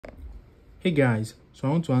Hey guys, so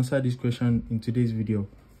I want to answer this question in today's video,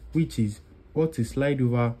 which is what is slide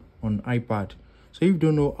over on iPad. So if you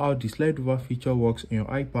don't know how the slide over feature works on your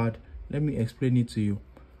iPad, let me explain it to you.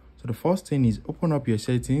 So the first thing is open up your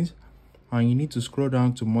settings and you need to scroll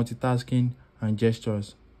down to multitasking and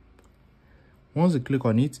gestures. Once you click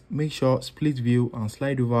on it, make sure split view and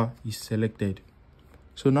slide over is selected.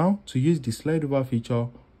 So now to use the slide over feature,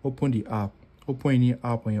 open the app, open any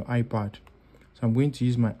app on your iPad. So I'm going to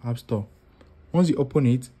use my app store. Once you open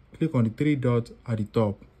it, click on the three dots at the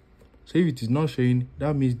top. So if it is not showing,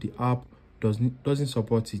 that means the app doesn't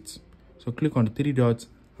support it. So click on the three dots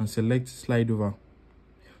and select slide over.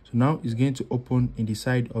 So now it's going to open in the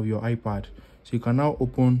side of your iPad. So you can now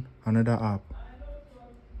open another app.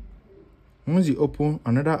 Once you open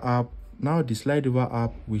another app, now the slide over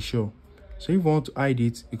app will show. So if you want to hide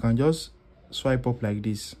it, you can just swipe up like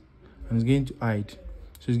this and it's going to hide.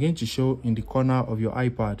 So it's going to show in the corner of your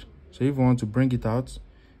iPad. So if you want to bring it out,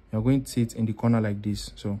 you're going to see it in the corner like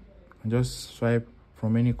this. So and just swipe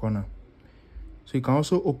from any corner. So you can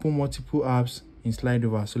also open multiple apps in slide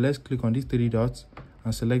over. So let's click on these three dots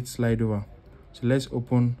and select slide over. So let's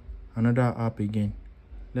open another app again.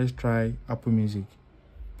 Let's try Apple Music.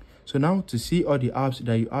 So now to see all the apps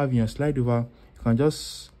that you have in your slide over, you can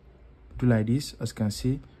just do like this. As you can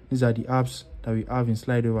see, these are the apps that we have in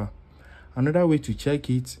slide over. Another way to check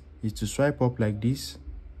it is to swipe up like this.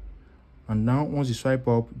 And now once you swipe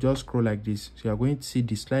up, just scroll like this. So you're going to see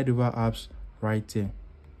the slide over apps right there.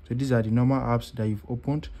 So these are the normal apps that you've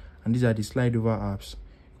opened and these are the slide over apps.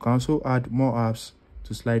 You can also add more apps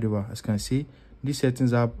to slide over. As you can see, this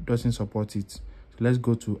settings app doesn't support it. So let's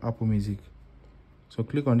go to Apple Music. So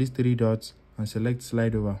click on these three dots and select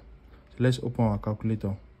slide over. So let's open our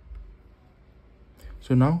calculator.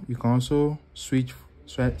 So now you can also switch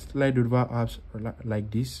slide over apps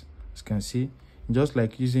like this. As you can see, just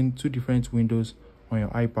like using two different windows on your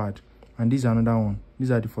iPad. And this is another one.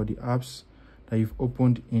 These are for the apps that you've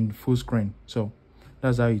opened in full screen. So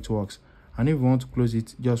that's how it works. And if you want to close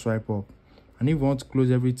it, just swipe up. And if you want to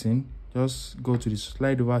close everything, just go to the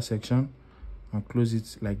slide over section and close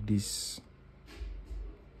it like this.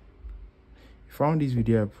 If you found this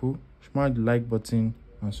video helpful, smash the like button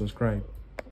and subscribe.